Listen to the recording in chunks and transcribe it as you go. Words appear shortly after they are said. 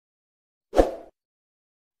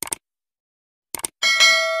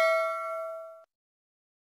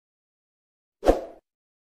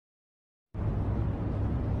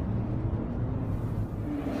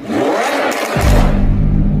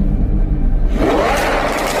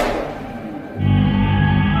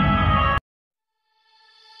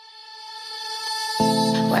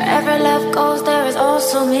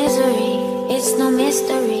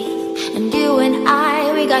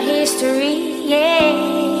got history, yeah.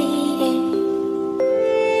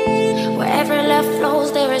 Wherever love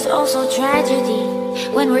flows, there is also tragedy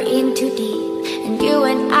when we're in too deep. And you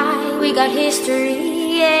and I, we got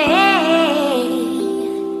history, yeah.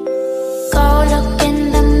 Go look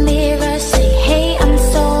in the mirror, say, hey, I'm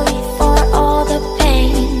sorry for all the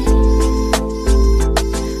pain.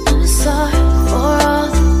 I'm sorry for all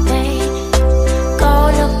the pain. Go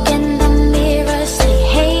look in the mirror, say,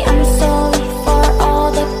 hey, I'm sorry for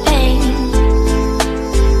all the pain.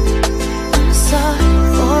 I'm sorry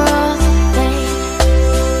for all the pain.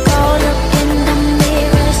 Go look in the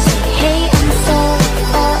mirror, say, hey, I'm sorry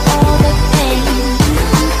for all the pain.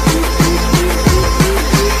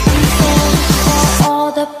 I'm sorry for all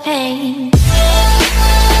the pain.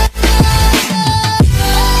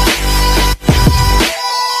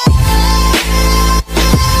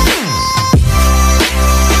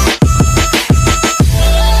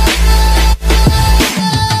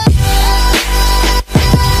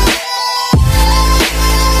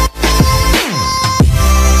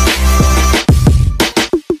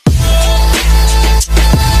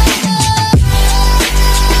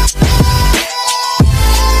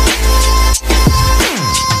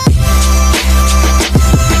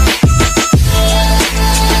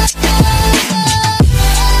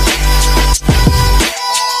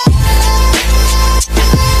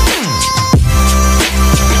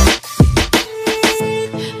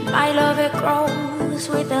 My love, it grows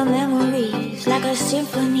with the memories like a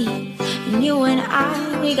symphony. And you and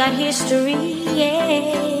I, we got history, yeah.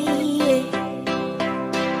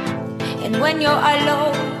 And when you're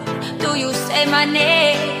alone, do you say my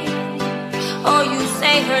name or you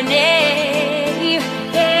say her name?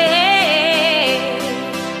 Yeah.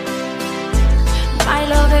 My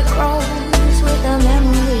love, it grows with the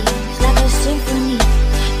memories like a symphony.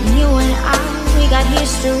 And you and I, we got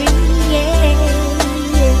history, yeah.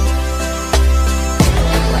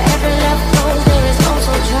 Wherever love goes, there is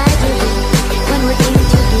also tragedy when we're in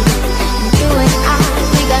too deep. And you and I,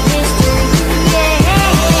 we got history, yeah.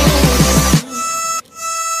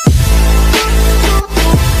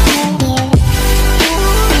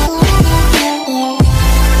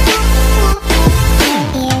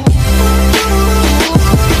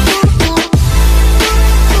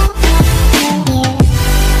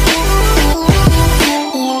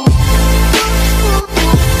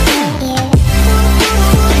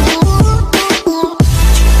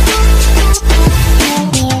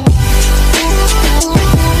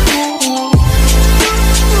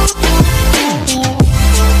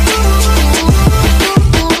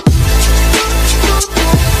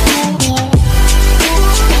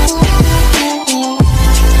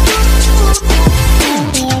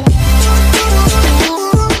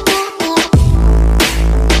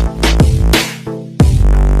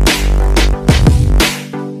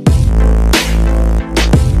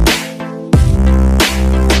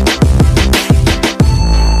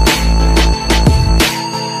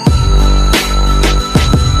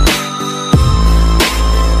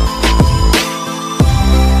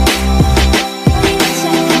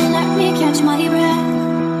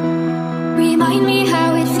 Remind me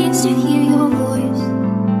how it feels to hear your voice.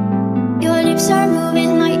 Your lips are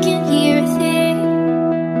moving, I can hear a thing.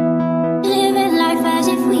 Living life as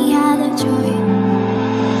if we had a choice.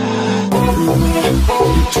 Everywhere,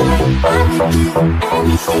 anytime, I would do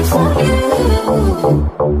anything for you.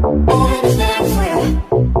 Anything for you.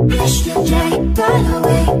 Yesterday, by the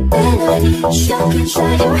way, melody stuck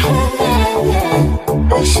inside your head.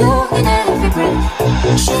 A song in every breath.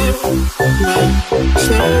 Save me,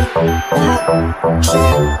 save now.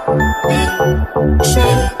 Save me,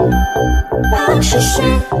 save now. So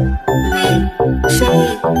save me,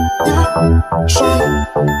 save now. Save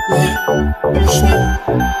me, save.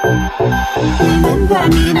 Remember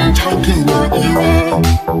me, not I cannot erase.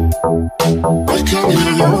 I can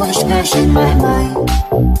hear your whispers in my mind.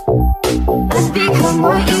 I've become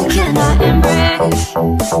what you cannot embrace.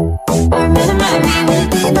 Remember me will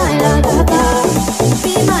be my lullaby.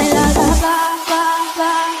 Be my lullaby.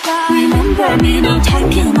 Remember me, no time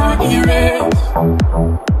cannot erase.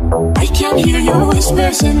 I can hear your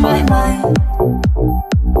whispers in my mind.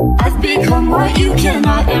 I've become what you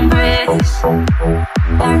cannot embrace.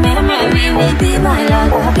 Our memory will be my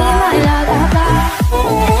lullaby, my lullaby.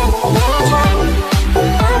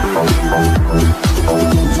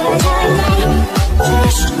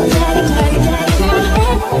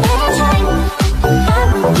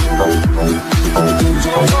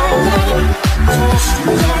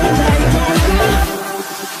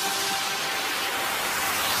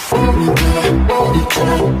 Everywhere,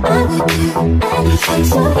 anytime, I would do anything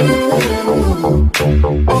for you.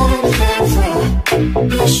 Anything for you.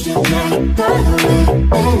 Yesterday, by the way,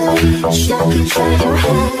 melody stuck inside your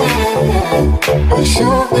head. I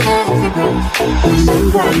saw it every breath.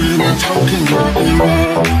 Remember me not talking about you.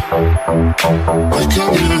 I can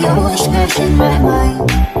hear your whispers in my mind.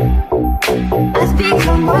 I've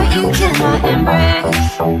become what you cannot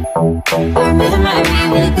embrace. Our memory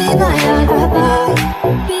will be my lullaby.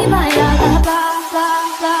 Be my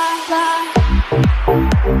lullaby.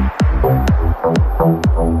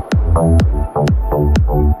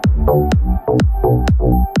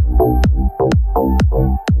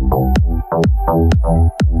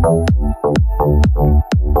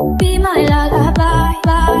 Be my lullaby.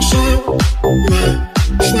 Shake me,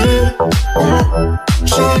 shake up,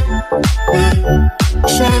 shake me,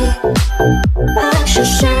 shake. I should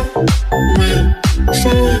shake me,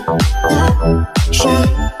 shake up,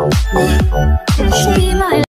 shake me, shake. Be my